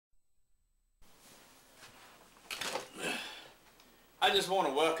I just want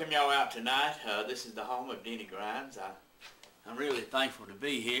to welcome y'all out tonight. This is the home of Denny Grimes. I'm really thankful to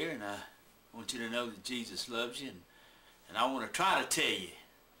be here, and I want you to know that Jesus loves you, and I want to try to tell you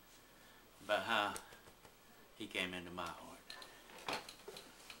about how he came into my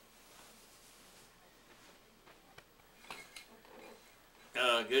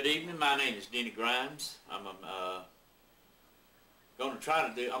heart. Good evening. My name is Denny Grimes. I'm going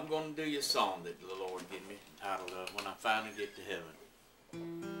to do you a song that the Lord gave me entitled When I Finally Get to Heaven.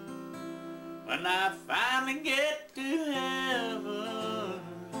 When I finally get to heaven,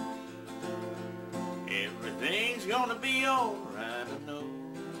 everything's gonna be alright, I know.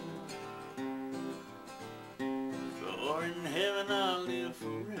 For in heaven I'll live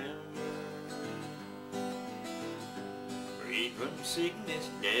forever, free from sickness,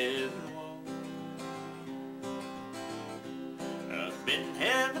 death, and woe. Up in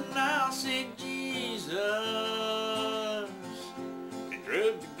heaven I'll see Jesus, and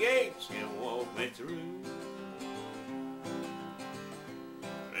through the gates he'll walk me through.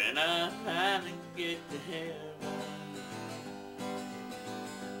 When I finally get to heaven,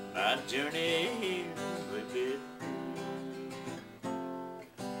 my journey here will be through.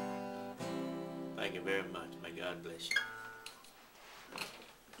 Thank you very much. May God bless you.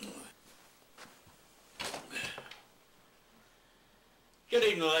 Good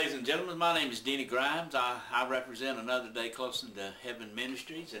evening, ladies and gentlemen. My name is Denny Grimes. I represent Another Day Closer to Heaven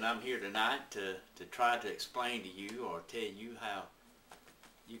Ministries, and I'm here tonight to try to explain to you or tell you how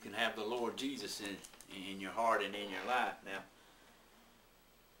you can have the Lord Jesus in your heart and in your life. Now,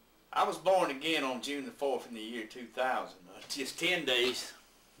 I was born again on June the 4th in the year 2000. Just 10 days,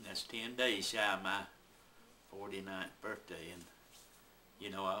 that's 10 days shy of my 49th birthday, and you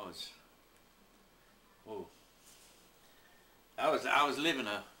know, I was living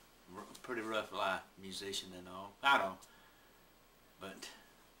a pretty rough life, musician and all. But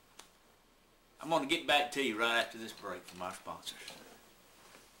I'm going to get back to you right after this break from our sponsors.